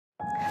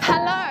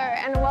Hello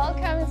and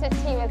welcome to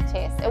Tea with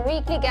Tess, a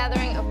weekly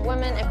gathering of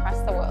women across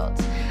the world.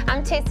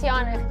 I'm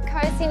Tessiana,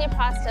 co-senior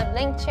pastor of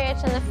Link Church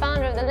and the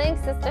founder of the Link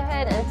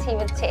Sisterhood and Tea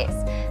with Tess.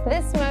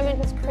 This moment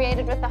was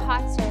created with the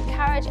heart to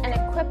encourage and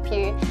equip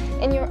you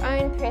in your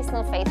own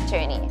personal faith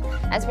journey.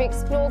 As we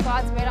explore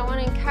God's Word, I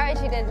want to encourage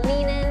you to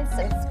lean in,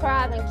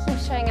 subscribe and keep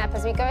showing up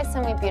as we go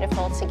somewhere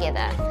beautiful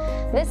together.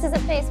 This is a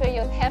place where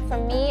you'll hear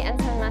from me and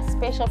some of my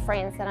special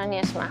friends that are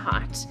near to my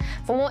heart.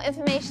 For more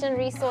information and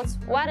resource,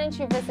 why don't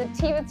you visit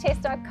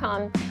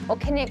teawithtess.com or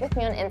connect with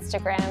me on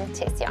Instagram,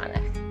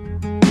 Tessiana.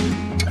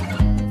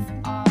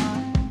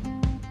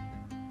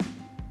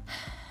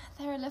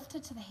 They're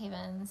lifted to the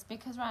heavens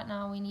because right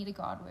now we need a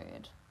God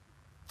word.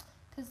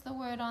 Because the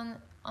word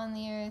on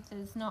the earth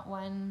is not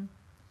one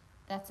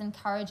that's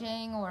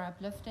encouraging or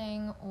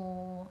uplifting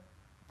or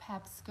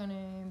perhaps going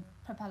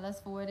to propel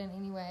us forward in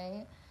any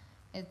way.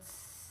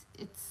 It's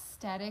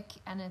static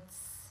and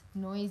it's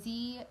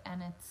noisy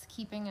and it's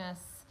keeping us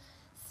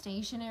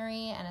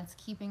stationary and it's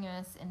keeping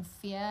us in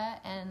fear.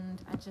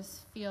 And I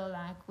just feel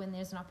like when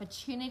there's an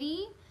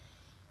opportunity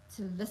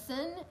to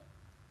listen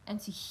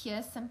and to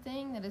hear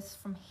something that is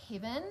from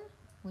heaven,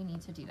 we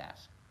need to do that.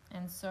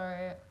 And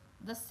so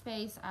this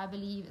space, I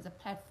believe, is a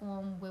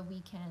platform where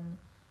we can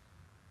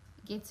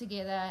get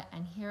together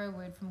and hear a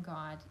word from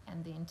God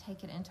and then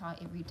take it into our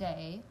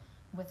everyday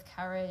with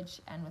courage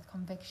and with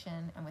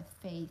conviction and with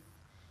faith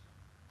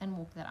and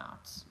walk that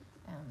out,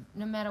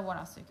 no matter what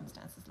our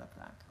circumstances look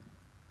like.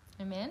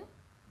 Amen?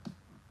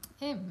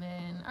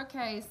 Amen.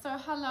 Okay, so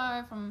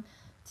hello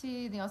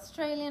to the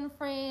Australian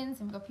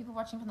friends, and we've got people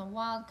watching from the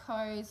Wild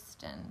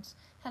Coast, and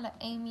hello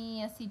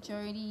Amy, I see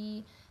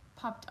Jody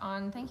popped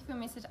on. Thank you for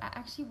your message. I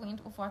actually went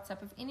off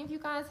WhatsApp. If any of you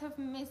guys have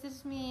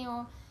messaged me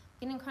or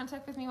been in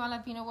contact with me while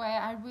I've been away,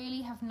 I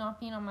really have not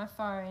been on my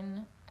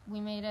phone. We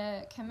made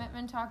a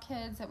commitment to our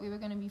kids that we were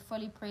going to be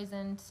fully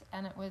present,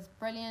 and it was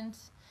brilliant.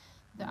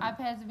 The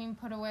iPads have been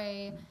put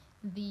away,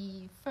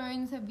 the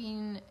phones have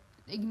been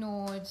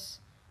ignored.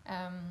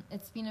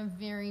 It's been a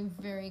very,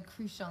 very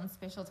crucial and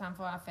special time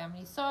for our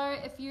family. So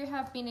if you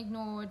have been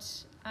ignored,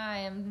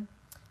 I'm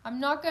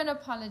not going to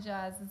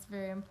apologize. It's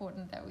very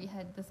important that we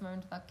had this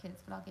moment with our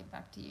kids, but I'll get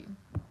back to you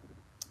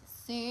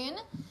soon.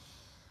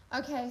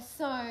 Okay,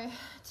 so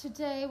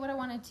today what I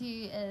want to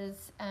do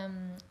is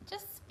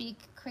just speak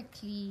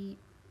quickly,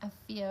 I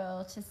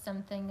feel, to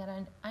something that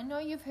I know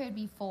you've heard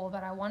before,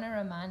 but I want to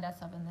remind us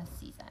of in this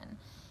season.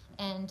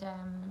 And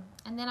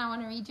then I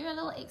want to read you a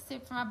little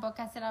excerpt from my book.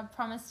 I said I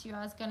promised you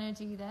I was going to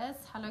do this.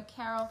 Hello,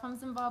 Carol from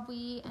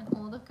Zimbabwe and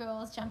all the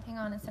girls jumping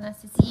on. It's so nice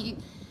to see you.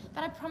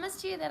 But I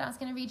promised you that I was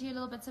going to read you a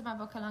little bits of my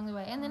book along the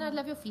way. And then I'd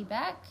love your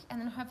feedback.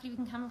 And then hopefully we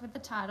can come up with the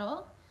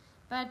title.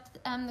 But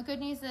the good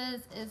news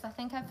is I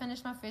think I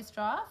finished my first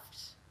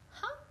draft.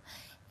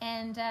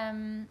 And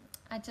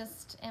I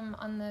just am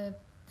on the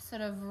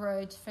sort of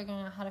road to figuring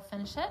out how to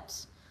finish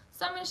it.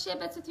 So I'm going to share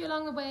bits with you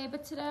along the way.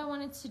 But today I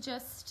wanted to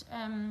just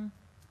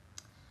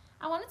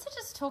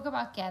talk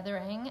about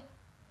gathering.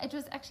 It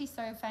was actually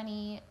so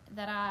funny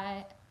that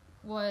I've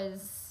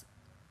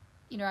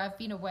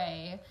been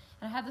away,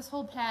 and I had this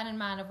whole plan in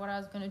mind of what I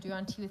was going to do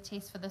on Tea with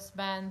Tess for this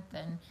month,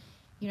 and,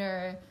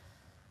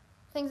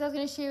 things I was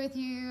going to share with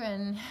you,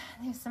 and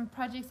there's some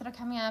projects that are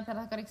coming up that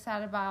I got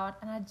excited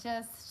about, and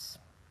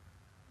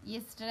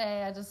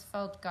yesterday I just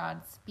felt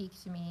God speak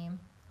to me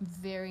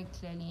very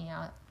clearly.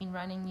 I've been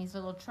running these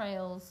little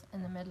trails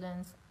in the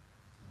Midlands,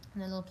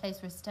 in the little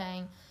place we're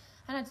staying,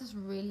 and I just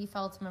really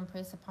felt Him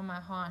impress upon my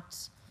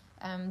heart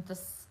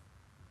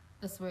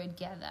this word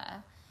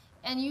gather.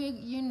 And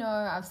you know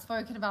I've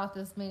spoken about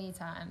this many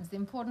times, the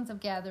importance of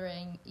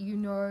gathering. You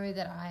know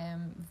that I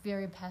am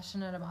very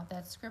passionate about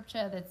that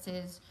scripture that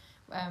says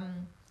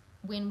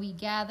when we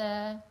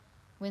gather,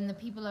 when the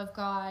people of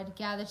God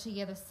gather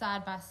together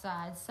side by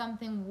side,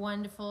 something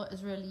wonderful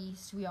is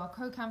released. We are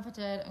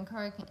co-comforted and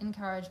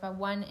co-encouraged by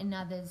one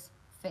another's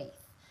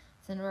faith.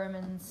 It's in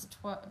Romans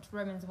 1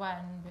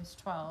 verse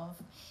 12.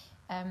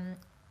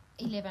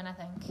 11, I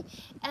think.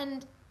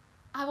 And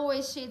I've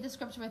always shared the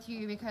scripture with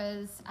you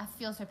because I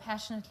feel so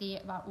passionately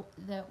about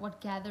what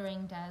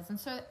gathering does. And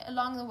so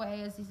along the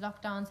way, as these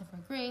lockdowns have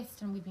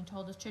progressed and we've been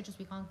told as churches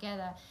we can't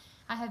gather,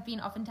 I have been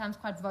oftentimes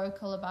quite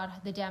vocal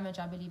about the damage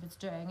I believe it's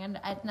doing, and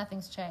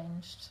nothing's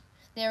changed.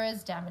 There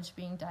is damage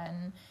being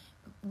done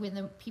when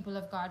the people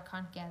of God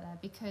can't gather,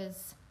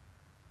 because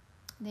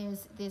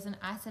there's an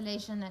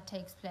isolation that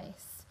takes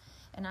place.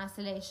 An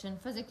isolation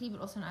physically, but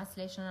also an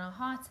isolation in our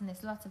hearts, and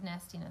there's lots of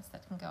nastiness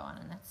that can go on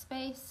in that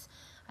space.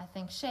 I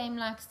think shame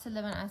likes to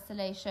live in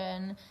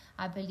isolation.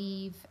 I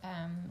believe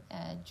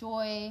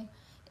joy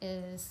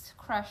is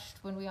crushed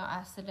when we are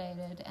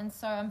isolated, and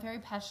so I'm very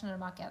passionate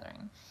about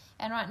gathering.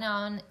 And right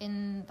now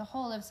in the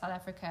whole of South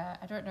Africa,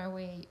 I don't know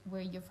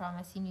where you're from.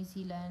 I see New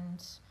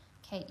Zealand.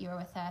 Kate, you're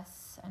with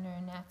us. I know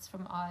Nat's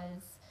from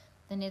Oz.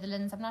 The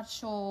Netherlands, I'm not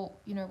sure,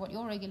 what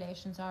your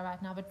regulations are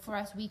right now, but for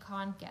us, we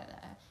can't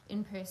gather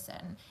in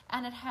person.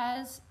 And it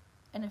has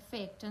an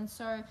effect. And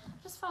so I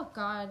just felt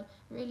God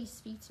really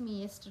speak to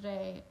me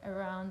yesterday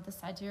around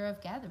this idea of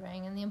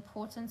gathering and the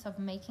importance of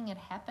making it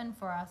happen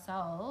for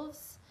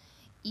ourselves,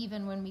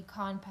 even when we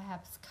can't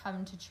perhaps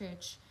come to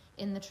church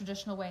in the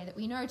traditional way that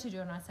we know to do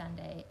on our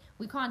Sunday.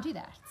 We can't do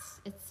that.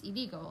 It's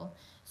illegal.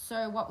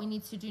 So what we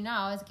need to do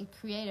now is get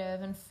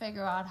creative and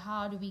figure out,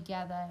 how do we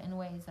gather in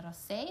ways that are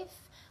safe?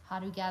 How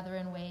do we gather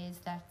in ways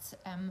that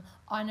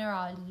honor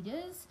our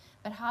leaders?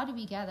 But how do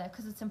we gather?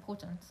 Because it's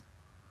important.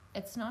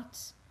 It's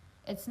not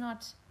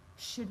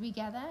should we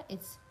gather?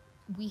 It's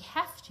we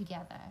have to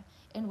gather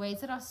in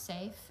ways that are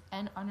safe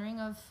and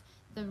honoring of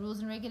the rules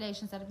and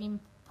regulations that have been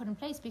put in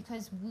place,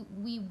 because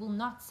we will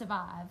not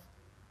survive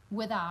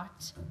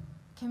without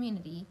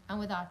community and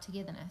without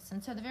togetherness.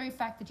 And so the very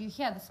fact that you're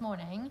here this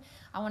morning,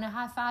 I want to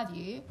high-five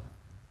you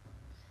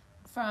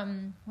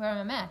from where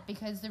I'm at,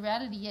 because the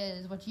reality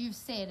is, what you've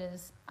said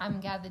is, I'm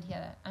gathered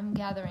here, I'm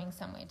gathering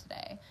somewhere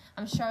today,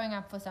 I'm showing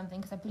up for something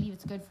because I believe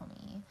it's good for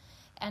me,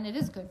 and it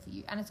is good for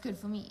you, and it's good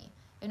for me.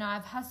 You know,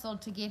 I've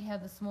hustled to get here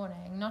this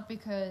morning, not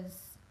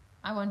because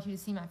I want you to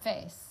see my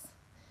face,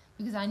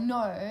 because I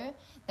know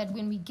that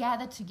when we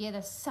gather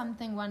together,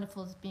 something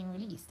wonderful is being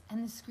released,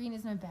 and the screen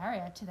is no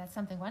barrier to that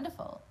something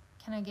wonderful.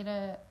 Can I get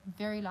a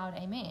very loud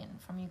amen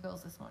from you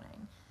girls this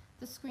morning?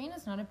 The screen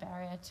is not a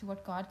barrier to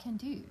what God can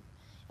do.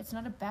 It's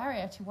not a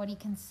barrier to what he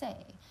can say.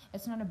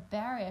 It's not a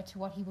barrier to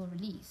what he will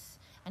release.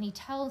 And he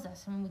tells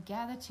us when we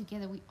gather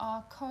together, we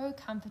are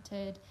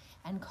co-comforted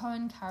and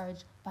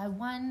co-encouraged by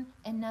one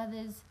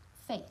another's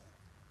faith.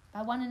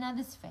 By one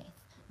another's faith.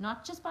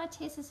 Not just by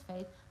Tessa's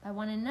faith, by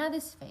one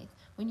another's faith.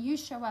 When you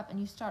show up and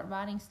you start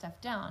writing stuff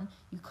down,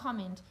 you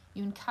comment,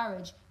 you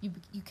encourage, you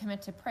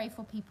commit to pray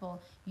for people,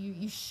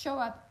 you show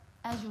up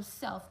as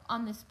yourself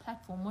on this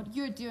platform. What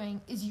you're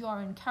doing is you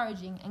are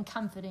encouraging and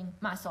comforting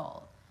my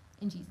soul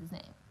in Jesus'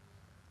 name.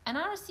 And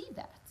I receive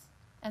that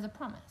as a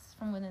promise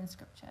from within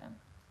Scripture.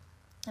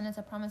 And it's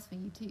a promise for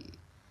you too.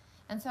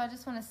 And so I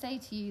just want to say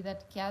to you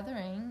that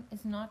gathering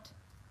is not,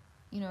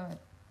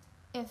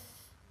 if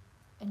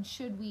and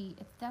should we,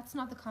 that's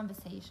not the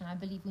conversation I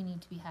believe we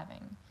need to be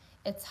having.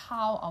 It's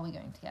how are we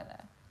going together?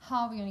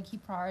 How are we going to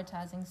keep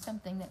prioritizing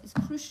something that is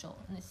crucial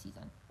in this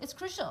season? It's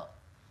crucial.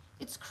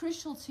 It's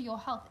crucial to your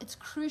health. It's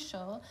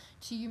crucial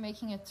to you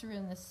making it through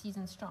in this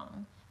season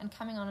strong and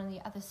coming on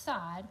the other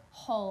side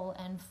whole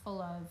and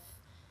full of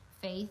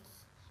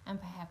faith and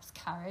perhaps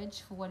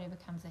courage for whatever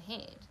comes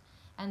ahead.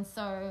 And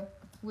so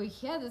we're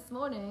here this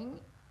morning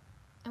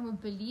and we're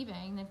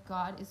believing that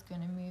God is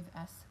going to move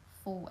us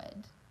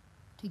forward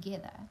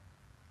together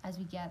as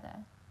we gather,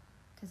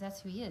 because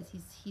that's who he is.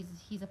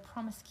 He's a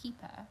promise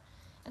keeper.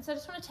 And so I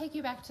just want to take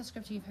you back to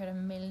Scripture you've heard a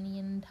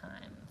million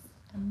times.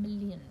 And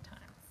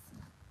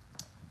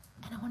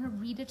I want to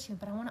read it to you,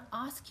 but I want to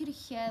ask you to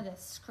hear this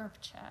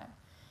Scripture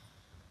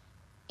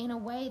in a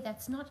way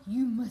that's not,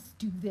 you must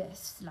do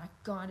this, like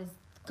God is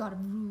God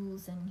of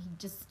rules and he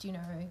just,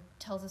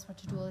 tells us what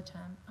to do all the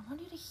time. I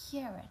want you to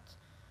hear it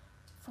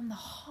from the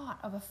heart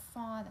of a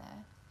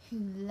Father who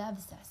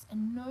loves us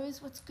and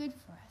knows what's good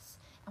for us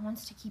and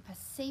wants to keep us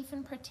safe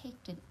and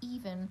protected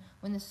even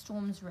when the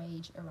storms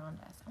rage around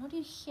us. I want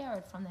you to hear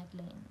it from that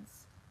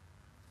lens.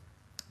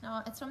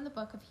 Now, it's from the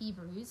book of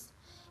Hebrews.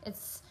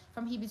 It's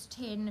from Hebrews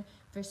 10,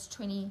 verse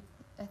 23.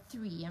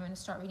 I'm going to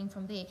start reading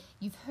from there.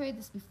 You've heard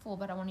this before,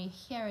 but I want you to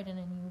hear it in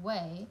a new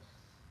way.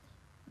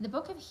 The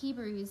book of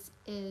Hebrews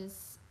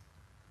is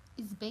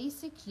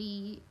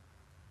basically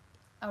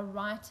a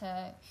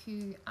writer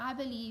who, I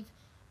believe,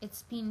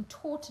 it's been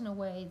taught in a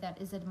way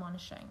that is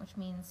admonishing, which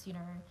means,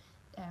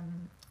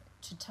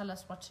 to tell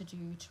us what to do,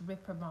 to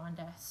reprimand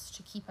us,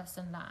 to keep us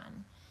in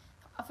line.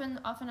 Often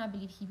I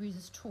believe Hebrews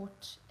is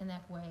taught in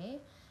that way,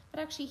 but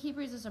actually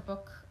Hebrews is a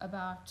book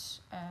about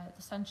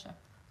the sonship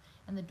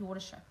and the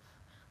daughtership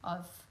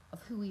of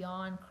who we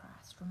are in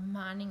Christ,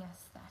 reminding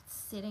us that,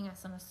 setting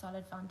us on a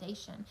solid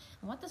foundation.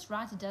 And what this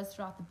writer does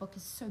throughout the book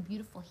is so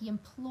beautiful. He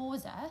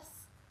implores us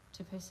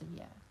to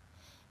persevere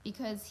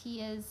because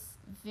he is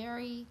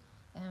very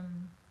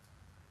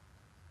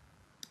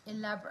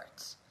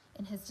elaborate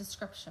in his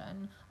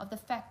description of the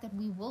fact that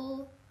we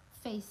will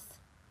face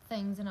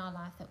things in our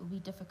life that will be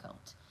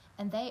difficult,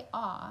 and they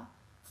are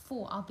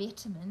for our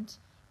betterment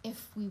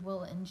if we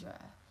will endure.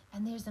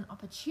 And there's an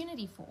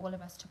opportunity for all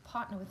of us to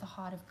partner with the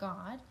heart of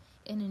God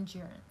in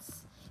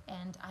endurance.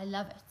 And I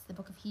love it. The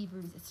book of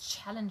Hebrews, it's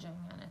challenging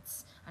and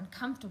it's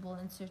uncomfortable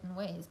in certain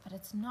ways, but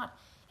it's not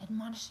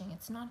admonishing.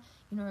 It's not,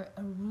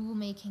 a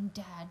rule-making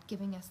dad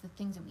giving us the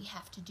things that we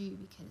have to do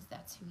because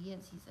that's who he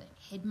is. He's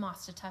a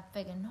headmaster type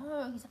figure.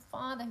 No, he's a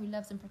father who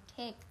loves and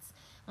protects,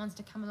 wants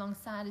to come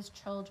alongside his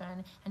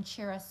children and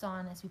cheer us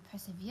on as we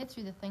persevere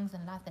through the things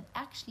in life that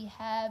actually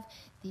have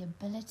the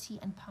ability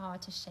and power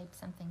to shape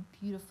something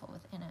beautiful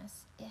within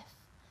us if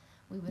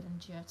we would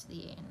endure to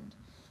the end.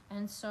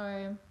 And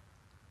so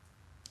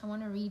I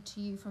want to read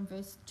to you from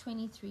verse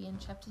 23 in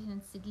chapter 10.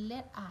 It said,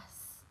 let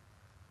us,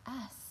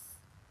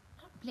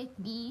 not let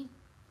me,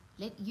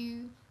 let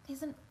you.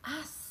 There's an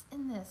us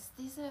in this.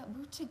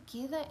 We're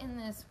together in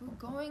this. We're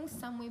going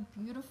somewhere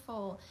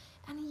beautiful.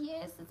 And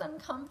yes, it's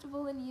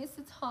uncomfortable, and yes,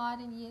 it's hard,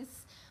 and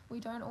yes, we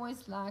don't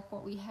always like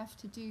what we have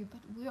to do, but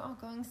we are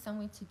going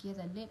somewhere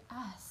together. Let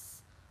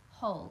us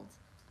hold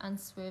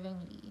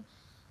unswervingly.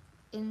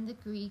 In the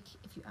Greek,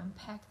 if you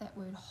unpack that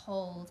word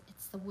hold,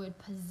 it's the word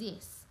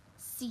possess,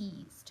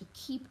 seize, to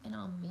keep in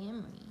our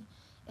memory.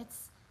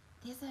 There's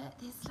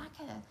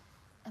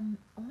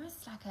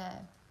almost like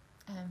a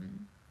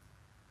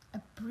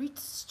brute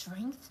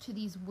strength to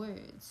these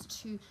words,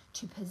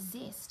 to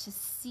possess, to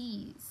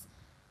seize.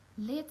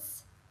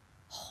 Let's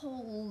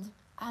hold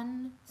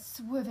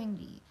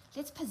unswervingly.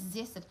 Let's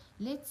possess it.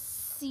 Let's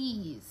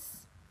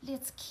seize.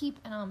 Let's keep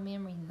in our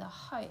memory the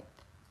hope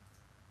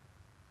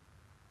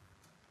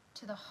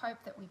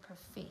that we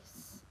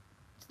profess,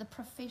 to the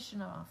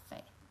profession of our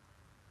faith,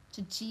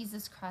 to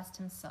Jesus Christ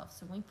himself.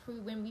 So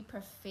when we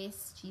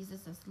profess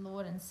Jesus as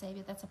Lord and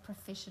Savior, that's a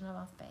profession of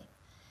our faith.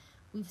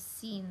 We've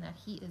seen that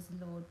he is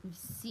Lord. We've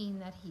seen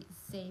that he is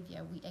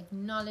Savior. We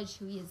acknowledge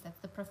who he is. That's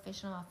the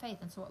profession of our faith.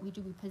 And so what we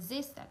do, we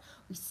possess that.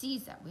 We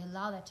seize that. We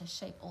allow that to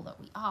shape all that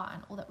we are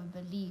and all that we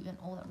believe and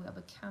all that we are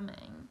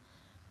becoming.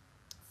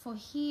 For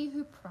he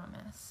who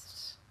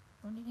promised,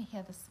 I want you to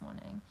hear this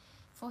morning,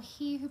 for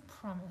he who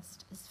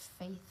promised is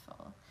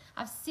faithful.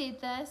 I've said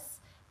this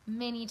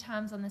many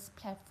times on this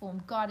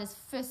platform. God is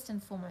first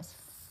and foremost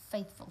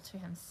faithful to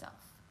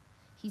himself.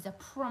 He's a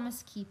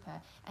promise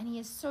keeper, and he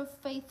is so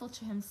faithful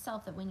to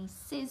himself that when he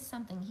says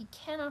something, he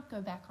cannot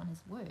go back on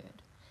his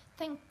word.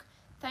 Thank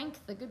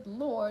the good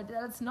Lord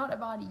that it's not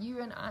about you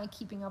and I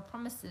keeping our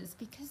promises,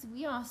 because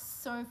we are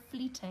so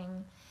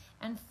fleeting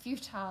and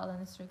futile in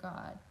this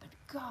regard. But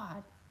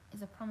God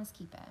is a promise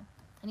keeper,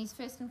 and he's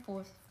first and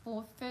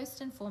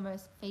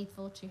foremost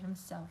faithful to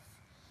himself.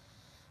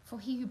 For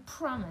he who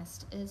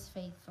promised is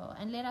faithful.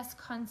 And let us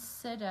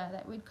consider,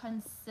 that word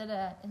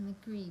consider in the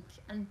Greek,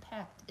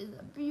 unpacked, is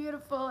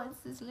beautiful. It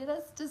says, let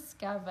us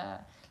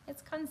discover.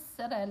 Let's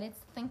consider. Let's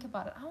think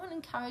about it. I want to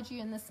encourage you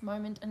in this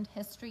moment in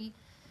history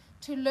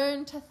to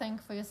learn to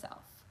think for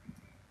yourself.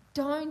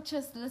 Don't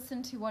just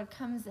listen to what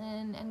comes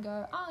in and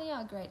go, oh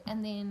yeah, great.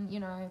 And then,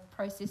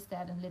 process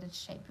that and let it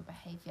shape your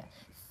behavior.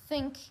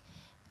 Think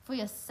for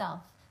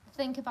yourself.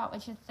 Think about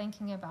what you're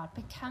thinking about.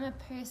 Become a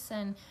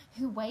person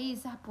who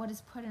weighs up what is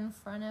put in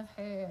front of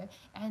her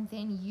and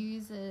then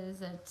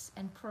uses it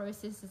and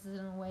processes it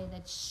in a way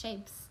that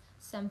shapes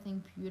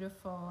something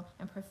beautiful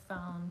and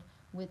profound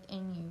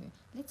within you.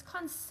 Let's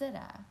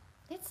consider,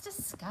 let's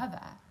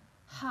discover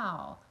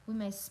how we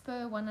may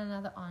spur one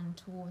another on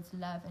towards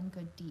love and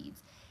good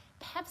deeds.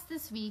 Perhaps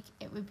this week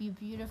it would be a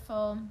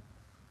beautiful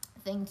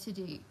thing to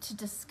do, to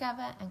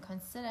discover and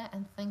consider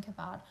and think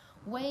about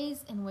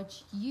ways in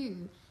which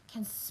you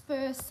can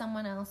spur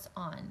someone else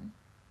on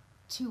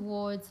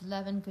towards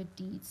love and good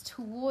deeds,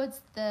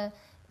 towards the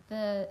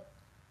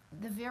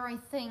very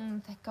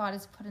thing that God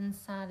has put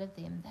inside of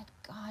them, that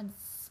God's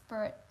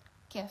Spirit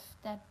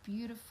gift, that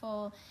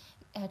beautiful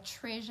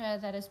treasure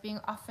that is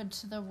being offered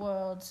to the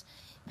world.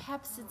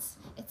 Perhaps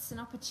it's an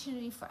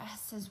opportunity for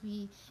us as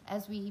we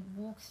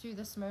walk through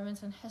this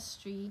moment in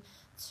history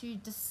to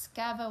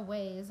discover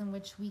ways in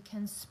which we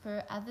can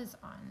spur others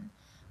on,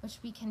 which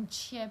we can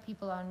cheer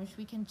people on, which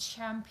we can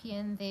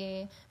champion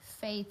their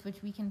faith,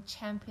 which we can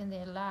champion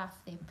their life,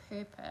 their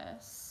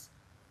purpose.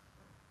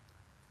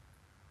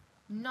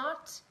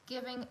 Not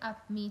giving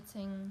up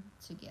meeting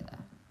together.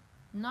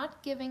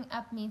 Not giving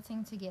up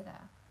meeting together.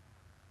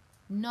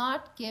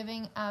 Not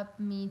giving up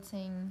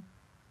meeting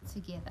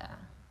together.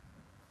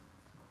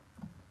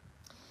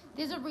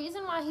 There's a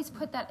reason why he's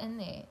put that in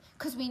there,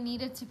 because we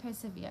need it to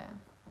persevere.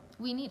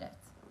 We need it.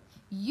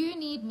 You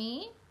need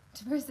me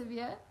to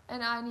persevere,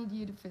 and I need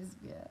you to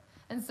persevere.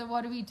 And so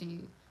what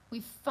do? We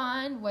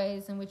find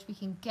ways in which we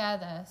can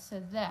gather so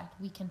that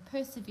we can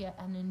persevere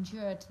and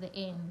endure to the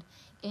end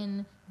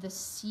in the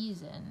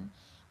season.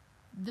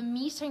 The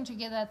meeting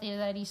together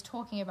that he's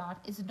talking about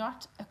is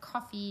not a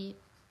coffee,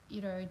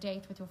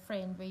 date with your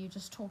friend where you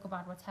just talk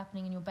about what's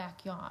happening in your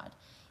backyard.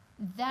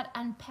 That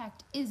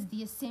unpacked is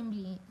the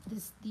assembly,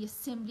 the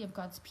assembly of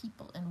God's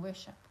people in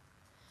worship.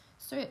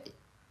 So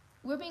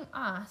we're being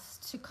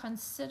asked to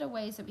consider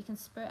ways that we can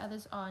spur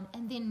others on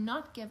and then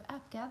not give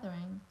up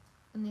gathering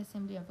in the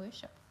assembly of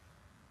worship.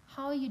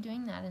 How are you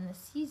doing that in the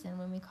season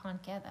when we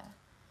can't gather?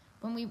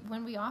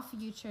 When we offer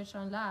you church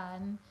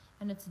online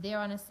and it's there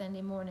on a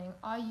Sunday morning,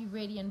 are you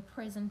ready and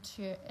present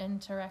to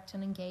interact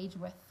and engage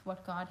with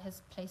what God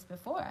has placed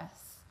before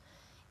us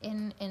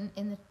in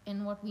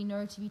what we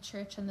know to be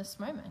church in this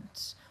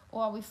moment?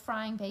 Or are we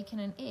frying bacon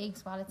and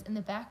eggs while it's in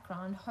the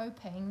background,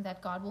 hoping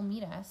that God will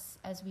meet us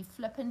as we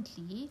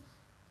flippantly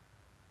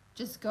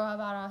just go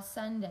about our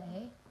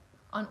Sunday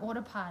on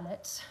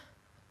autopilot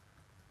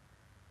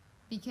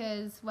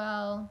because,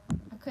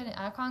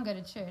 I can't go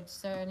to church,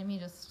 so let me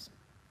just,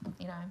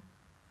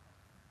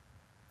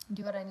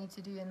 do what I need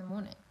to do in the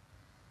morning,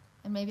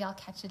 and maybe I'll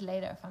catch it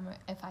later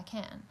if I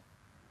can.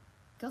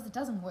 Girls, it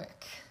doesn't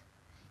work.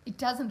 It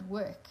doesn't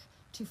work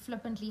to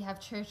flippantly have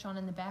church on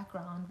in the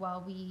background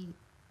while we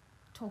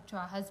talk to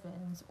our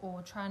husbands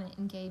or trying to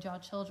engage our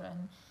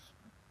children.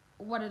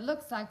 What it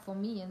looks like for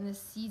me in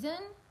this season,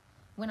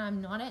 when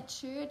I'm not at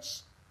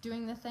church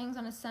doing the things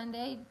on a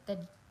Sunday that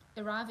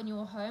arrive in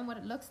your home, what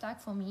it looks like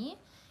for me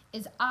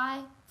is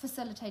I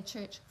facilitate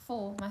church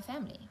for my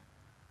family.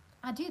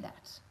 I do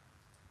that.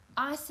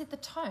 I set the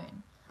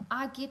tone.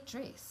 I get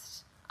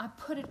dressed. I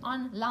put it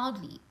on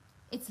loudly.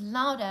 It's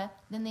louder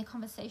than their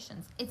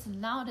conversations. It's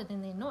louder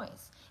than their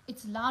noise.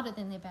 It's louder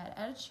than their bad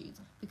attitudes,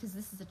 because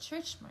this is a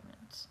church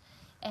moment.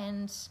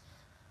 And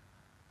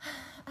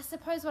I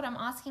suppose what I'm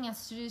asking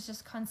us to do is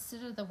just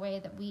consider the way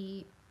that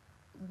we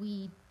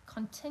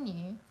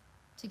continue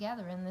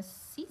together in this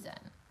season.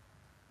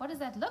 What does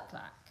that look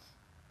like?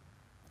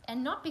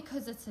 And not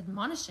because it's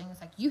admonishing,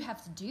 it's like you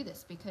have to do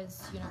this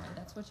because,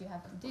 that's what you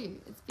have to do.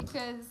 It's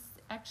because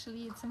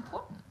actually it's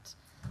important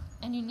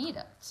and you need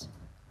it.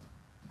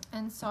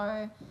 And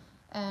so,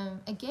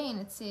 again,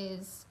 it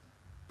says,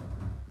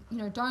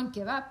 don't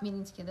give up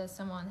meeting together as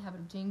someone in the habit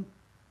of doing,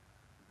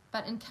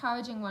 but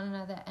encouraging one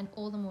another, and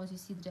all the more as you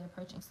see the day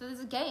approaching. So there's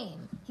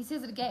again, he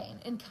says it again,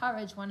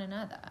 encourage one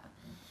another.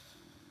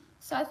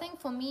 So I think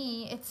for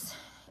me,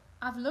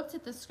 I've looked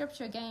at the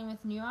scripture again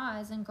with new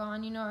eyes and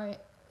gone,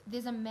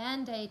 there's a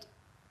mandate.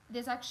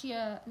 There's actually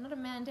not a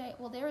mandate.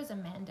 Well, there is a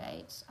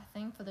mandate, I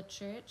think, for the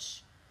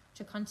church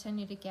to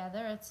continue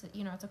together. It's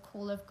a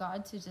call of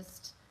God to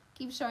just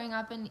keep showing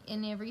up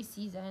in every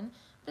season.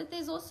 But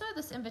there's also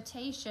this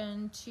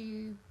invitation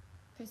to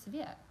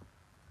persevere,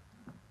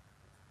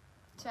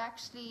 to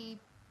actually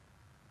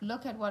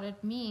look at what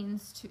it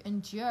means to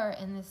endure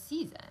in this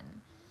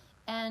season.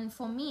 And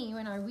for me,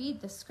 when I read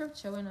the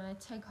scripture, when I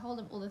take hold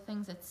of all the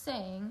things it's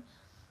saying,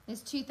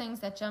 there's two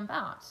things that jump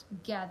out: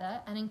 gather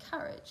and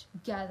encourage.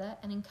 Gather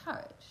and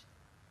encourage.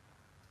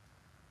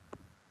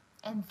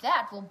 And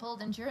that will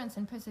build endurance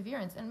and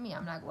perseverance in me.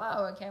 I'm like,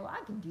 whoa, okay, well,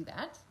 I can do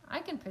that. I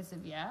can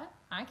persevere.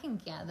 I can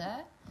gather.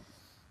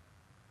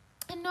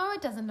 And no,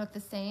 it doesn't look the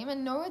same.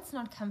 And no, it's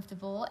not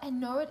comfortable. And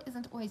no, it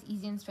isn't always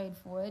easy and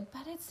straightforward.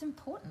 But it's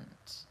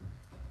important.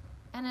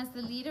 And as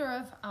the leader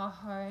of our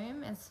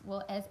home, as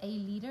well as a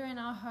leader in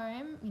our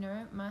home,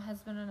 my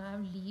husband and I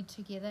lead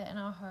together in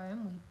our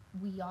home.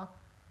 We are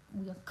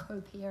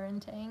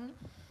co-parenting.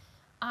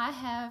 I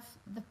have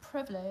the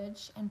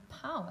privilege and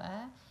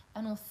power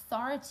and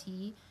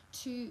authority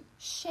to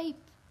shape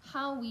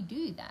how we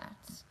do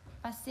that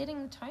by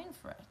setting the tone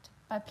for it,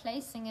 by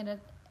placing it at,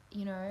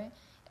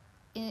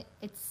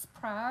 its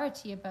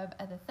priority above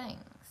other things.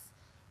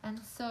 And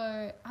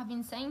so I've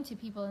been saying to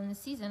people in the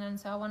season, and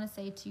so I want to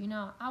say to you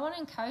now, I want to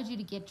encourage you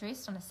to get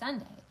dressed on a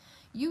Sunday.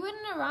 You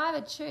wouldn't arrive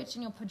at church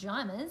in your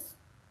pajamas.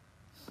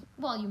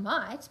 Well, you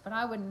might, but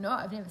I wouldn't know.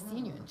 I've never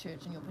seen you in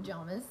church in your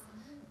pajamas.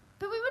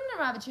 But we wouldn't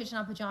arrive at church in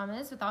our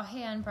pajamas with our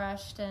hair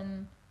unbrushed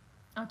and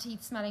our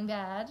teeth smelling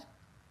bad.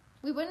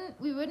 We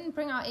wouldn't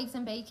bring our eggs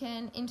and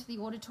bacon into the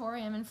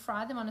auditorium and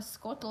fry them on a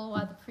skottel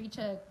while the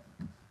preacher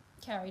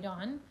carried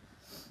on.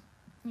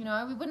 We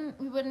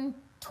wouldn't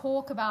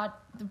talk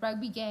about the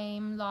rugby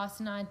game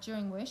last night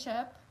during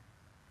worship.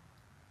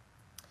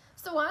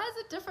 So why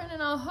is it different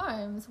in our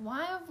homes?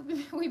 Why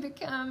have we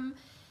become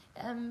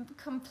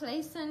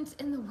complacent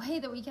in the way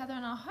that we gather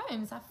in our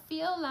homes? I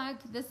feel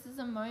like this is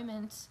a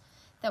moment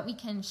that we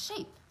can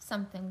shape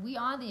something. We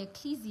are the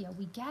ecclesia.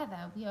 We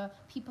gather. We are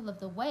people of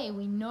the way.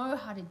 We know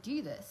how to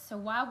do this. So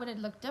why would it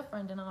look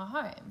different in our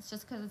homes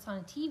just because it's on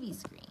a TV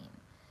screen?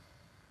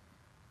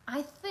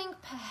 I think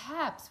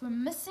perhaps we're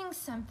missing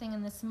something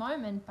in this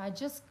moment by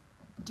just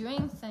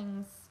doing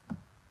things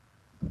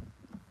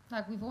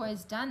like we've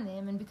always done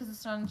them, and because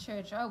it's not in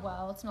church, oh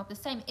well, it's not the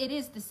same. It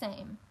is the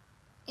same.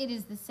 It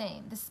is the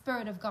same. The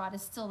Spirit of God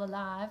is still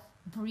alive,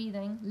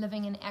 breathing,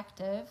 living and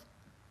active,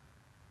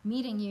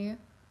 meeting you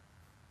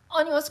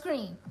on your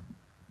screen.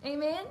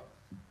 Amen?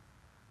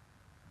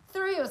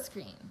 Through your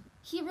screen.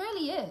 He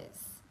really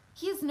is.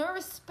 He is no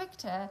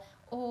respecter,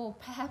 or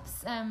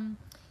perhaps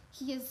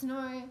he's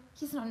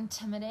not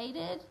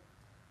intimidated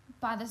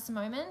by this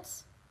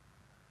moment.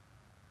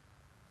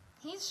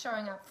 He's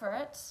showing up for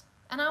it.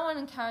 And I want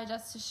to encourage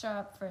us to show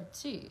up for it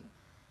too.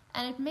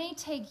 And it may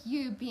take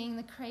you being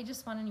the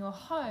courageous one in your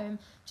home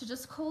to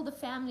just call the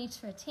family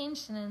to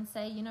attention and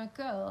say,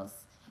 girls,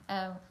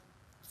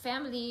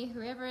 family,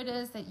 whoever it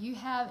is that you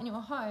have in your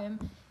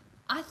home,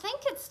 I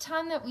think it's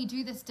time that we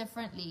do this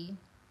differently,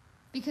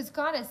 because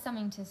God has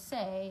something to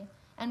say,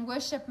 and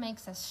worship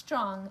makes us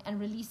strong and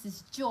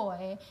releases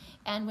joy.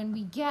 And when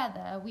we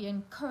gather, we are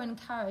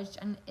co-encouraged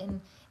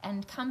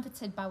and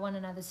comforted by one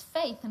another's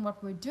faith. And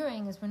what we're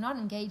doing is we're not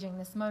engaging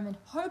this moment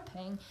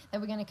hoping that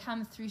we're going to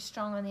come through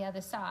strong on the other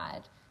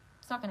side.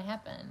 It's not going to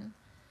happen.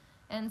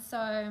 And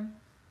so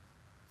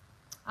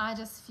I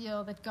just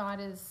feel that God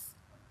is,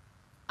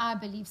 I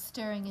believe,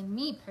 stirring in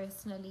me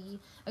personally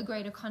a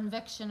greater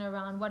conviction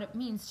around what it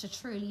means to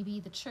truly be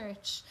the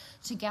church,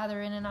 to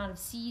gather in and out of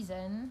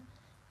season.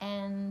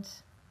 And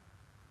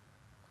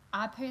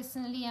I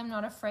personally am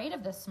not afraid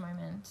of this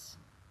moment.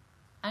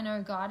 I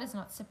know God is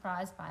not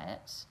surprised by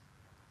it.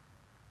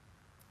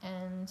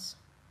 And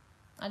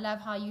I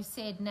love how you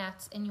said,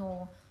 Nat, in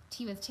your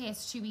Tea with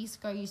Tess 2 weeks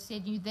ago, you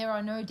said there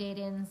are no dead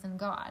ends in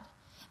God.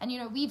 And,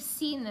 we've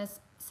seen this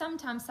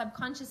sometimes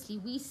subconsciously.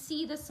 We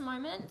see this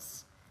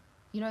moment,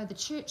 the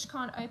church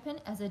can't open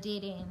as a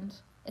dead end.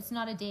 It's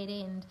not a dead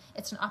end.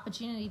 It's an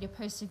opportunity to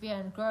persevere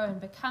and grow and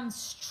become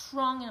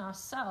strong in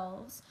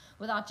ourselves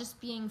without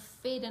just being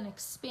fed an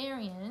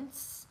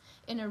experience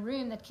in a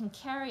room that can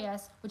carry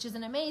us, which is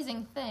an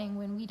amazing thing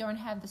when we don't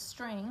have the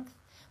strength.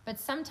 But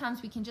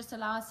sometimes we can just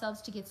allow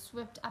ourselves to get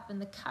swept up in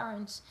the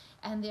current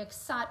and the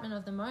excitement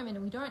of the moment,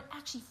 and we don't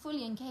actually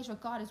fully engage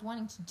what God is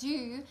wanting to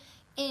do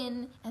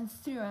in and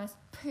through us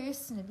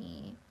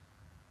personally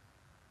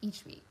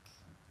each week.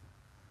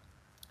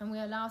 And we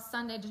allow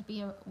Sunday to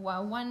be a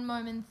one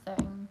moment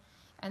thing,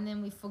 and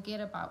then we forget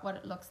about what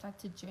it looks like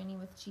to journey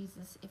with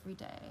Jesus every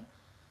day.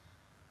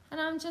 And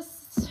I'm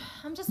just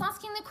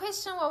asking the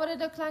question, what would it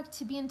look like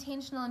to be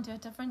intentional and do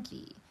it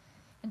differently?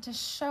 And to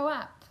show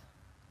up,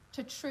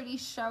 to truly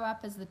show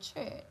up as the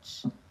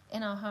church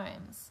in our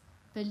homes,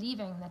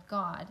 believing that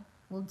God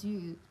will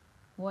do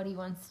what he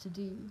wants to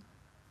do,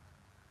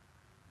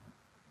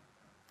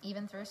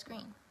 even through a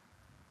screen.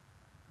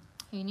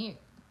 Who knew?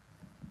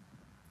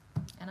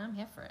 And I'm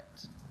here for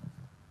it.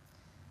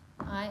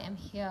 I am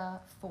here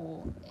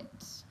for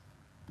it.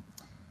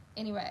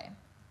 Anyway,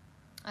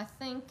 I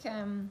think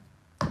I'm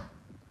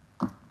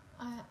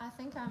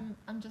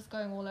just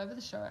going all over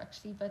the show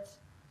actually, but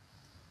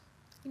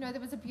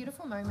there was a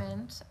beautiful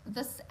moment.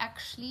 This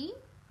actually,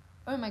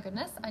 oh my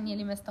goodness, I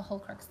nearly missed the whole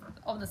crux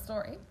of the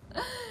story.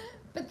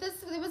 But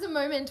there was a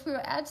moment, we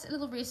were at a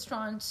little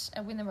restaurant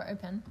when they were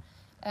open,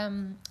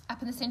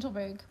 up in the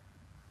Centralburg,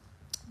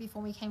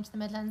 before we came to the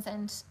Midlands,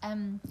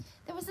 and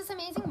there was this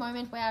amazing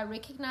moment where I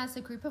recognized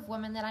a group of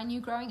women that I knew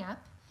growing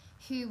up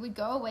who would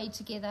go away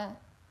together.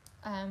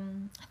 I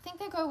think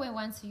they go away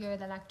once a year.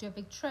 They do a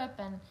big trip,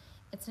 and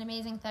it's an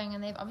amazing thing,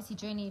 and they've obviously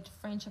journeyed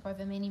friendship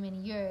over many, many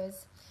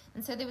years.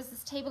 And so there was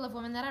this table of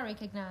women that I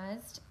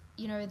recognized.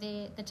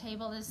 The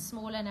table is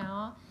smaller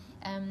now.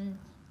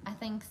 I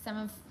think some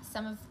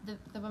of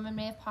the women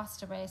may have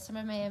passed away. Some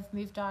may have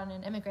moved on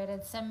and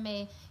immigrated. Some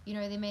may,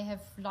 they may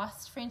have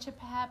lost friendship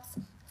perhaps.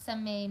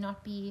 Some may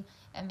not be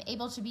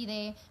able to be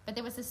there. But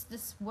there was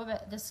this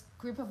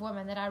group of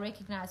women that I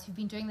recognized who've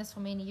been doing this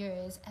for many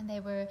years, and they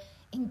were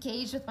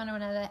engaged with one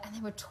another, and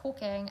they were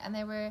talking, and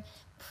they were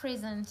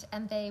present,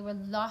 and they were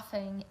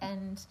laughing,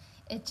 and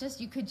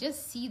you could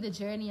just see the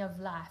journey of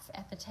life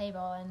at the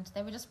table, and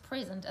they were just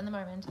present in the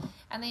moment.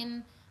 And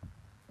then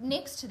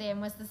next to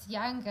them was this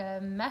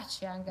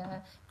much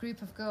younger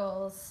group of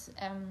girls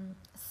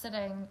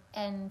sitting,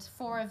 and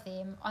 4 of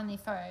them on their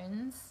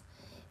phones.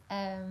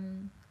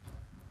 And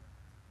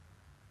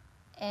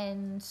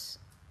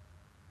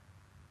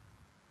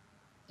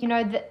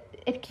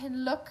it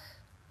can look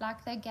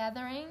like they're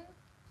gathering,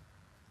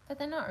 but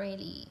they're not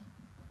really.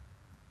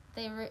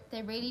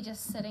 They're really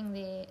just sitting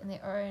there in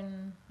their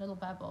own little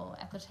bubble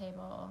at the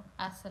table,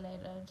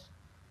 isolated,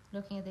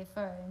 looking at their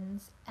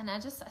phones. And I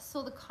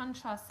saw the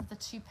contrast of the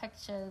 2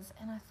 pictures,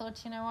 and I thought,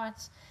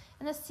 what?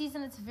 In this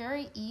season, it's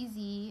very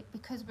easy,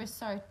 because we're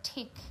so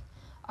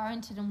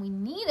tech-oriented and we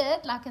need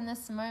it, like in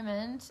this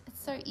moment,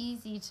 it's so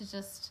easy to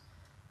just,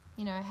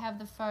 have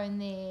the phone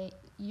there.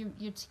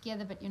 You're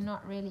together, but you're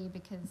not really,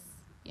 because,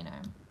 you're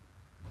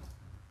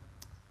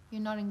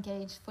not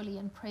engaged fully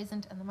and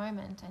present in the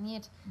moment. And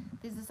yet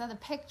there's this other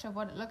picture of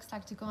what it looks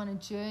like to go on a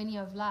journey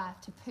of life,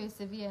 to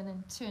persevere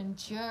and to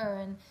endure.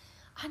 And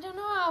I don't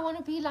know, I want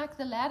to be like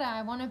the latter.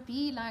 I want to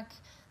be like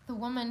the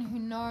women who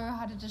know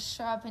how to just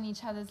show up in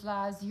each other's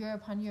lives year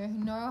upon year,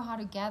 who know how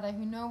to gather,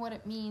 who know what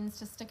it means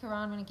to stick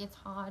around when it gets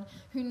hard,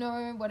 who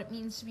know what it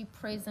means to be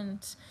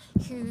present,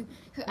 who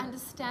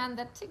understand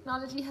that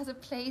technology has a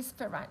place,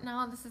 but right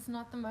now this is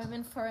not the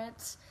moment for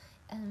it.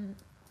 And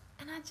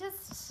I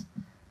just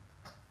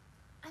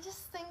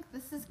think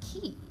this is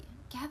key.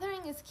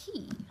 Gathering is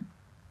key.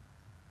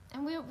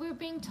 And we're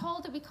being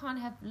told that we can't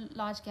have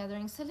large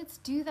gatherings, so let's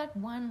do that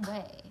one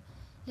way.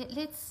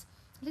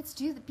 Let's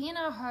be in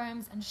our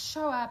homes and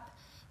show up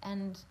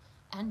and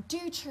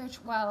do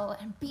church well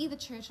and be the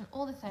church and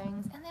all the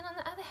things. And then on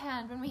the other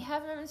hand, when we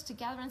have moments to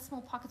gather in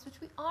small pockets, which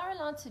we are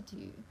allowed to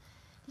do,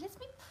 let's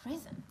be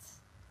present.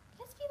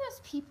 Let's be those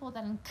people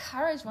that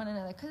encourage one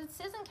another, because it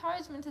says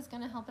encouragement is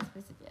going to help us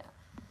persevere.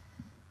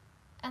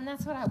 And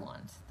that's what I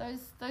want.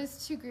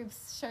 Those 2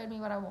 groups showed me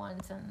what I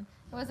want, and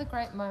it was a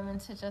great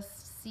moment to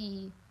just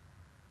see,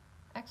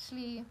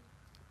 actually,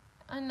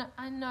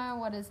 I know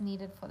what is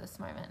needed for this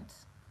moment.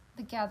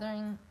 The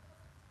gathering,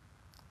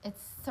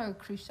 it's so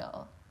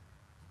crucial.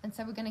 And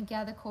so we're going to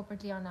gather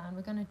corporately on now, and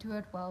we're going to do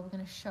it well. We're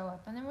going to show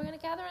up, and then we're going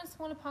to gather in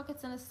smaller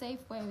pockets in a safe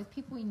way with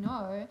people we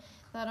know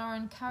that are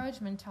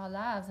encouragement to our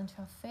lives and to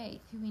our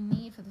faith, who we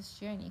need for this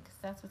journey, because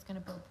that's what's going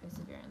to build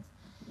perseverance.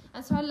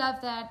 And so I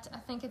love that. I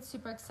think it's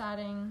super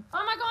exciting.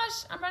 Oh my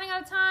gosh, I'm running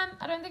out of time.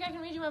 I don't think I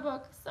can read you my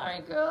book. Sorry,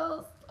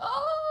 girls.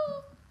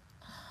 Oh,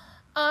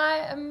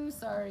 I am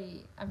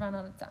sorry. I've run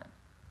out of time.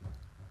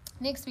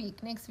 Next week,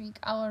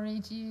 I will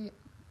read you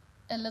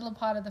a little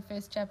part of the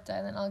first chapter,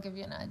 and then I'll give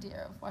you an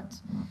idea of what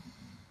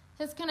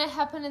that's going to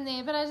happen in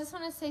there. But I just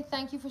want to say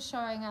thank you for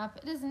showing up.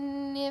 It is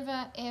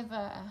never,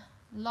 ever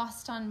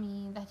lost on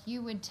me that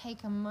you would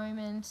take a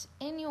moment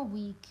in your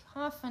week,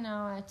 half an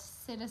hour, to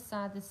set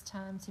aside this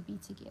time to be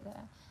together.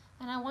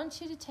 And I want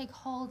you to take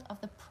hold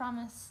of the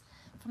promise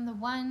from the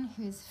one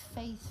who is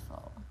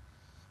faithful,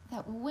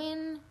 that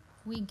when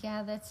we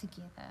gather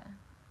together,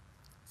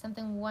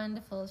 something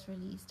wonderful is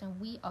released, and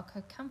we are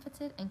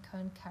co-comforted and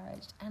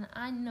co-encouraged. And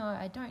I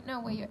don't know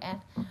where you're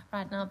at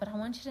right now, but I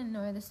want you to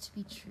know this to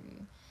be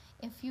true.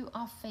 If you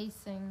are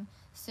facing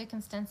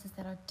circumstances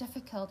that are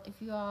difficult,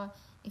 if you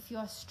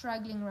are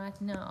struggling right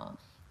now,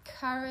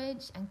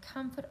 courage and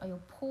comfort are your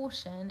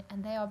portion,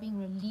 and they are being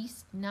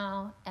released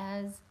now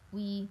as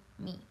we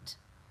meet.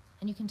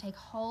 And you can take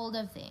hold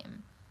of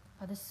them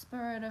by the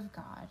Spirit of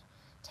God.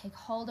 Take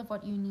hold of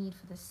what you need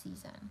for this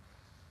season.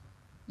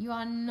 You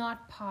are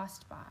not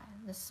passed by.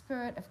 The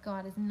Spirit of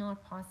God is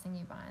not passing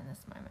you by in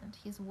this moment.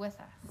 He is with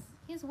us.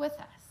 He is with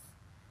us.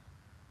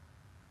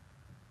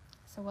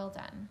 So well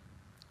done.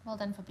 Well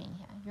done for being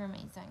here. You're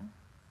amazing.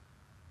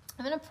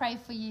 I'm going to pray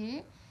for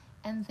you,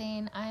 and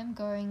then I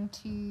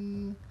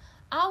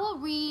will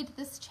read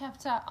this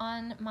chapter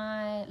on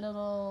my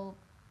little,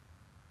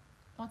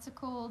 what's it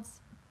called?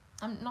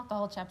 Not the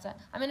whole chapter.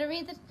 I'm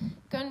going to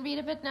go and read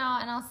a bit now,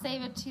 and I'll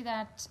save it to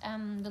that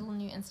little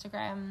new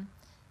Instagram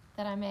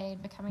that I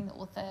made, Becoming the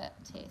Author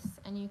Tess.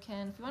 And you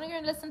can, if you want to go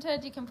and listen to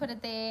it, you can put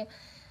it there.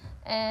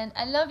 And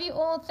I love you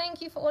all. Thank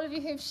you for all of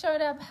you who've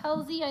showed up.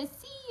 Halsey, I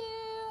see you.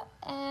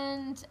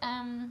 And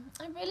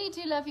I really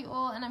do love you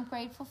all, and I'm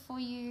grateful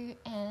for you.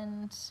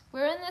 And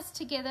we're in this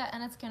together,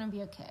 and it's going to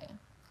be okay.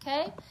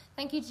 Okay?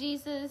 Thank you,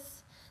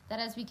 Jesus,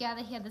 that as we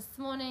gather here this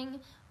morning,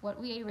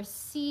 what we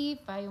receive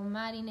by your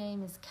mighty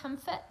name is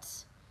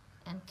comfort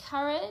and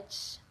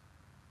courage.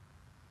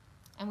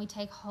 And we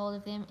take hold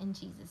of them in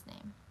Jesus'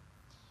 name.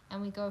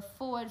 And we go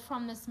forward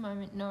from this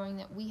moment knowing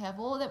that we have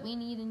all that we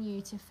need in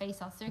you to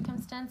face our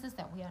circumstances,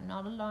 that we are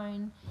not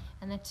alone,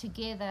 and that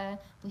together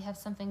we have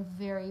something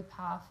very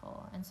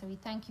powerful. And so we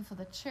thank you for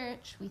the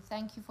church. We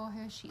thank you for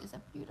her. She is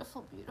a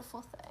beautiful,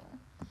 beautiful thing.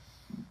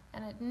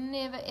 And it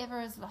never, ever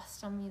is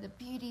lost on me, the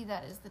beauty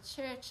that is the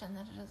church, and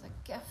that it is a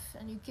gift,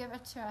 and you give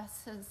it to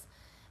us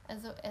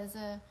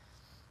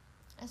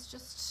as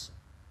just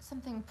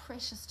something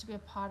precious to be a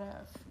part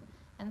of.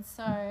 And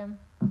so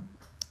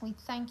we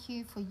thank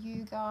you for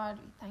you, God.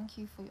 We thank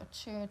you for your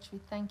church. We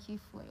thank you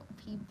for your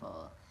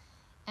people.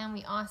 And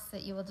we ask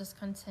that you will just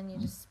continue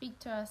to speak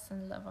to us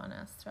and love on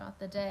us throughout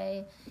the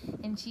day.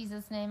 In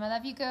Jesus' name, I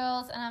love you,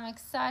 girls. And I'm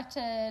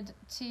excited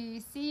to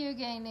see you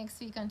again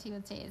next week on Tea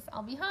with Tess.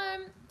 I'll be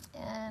home,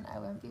 and I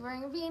won't be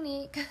wearing a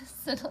beanie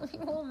because it'll be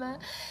warmer.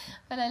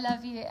 But I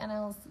love you, and I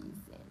will see you soon.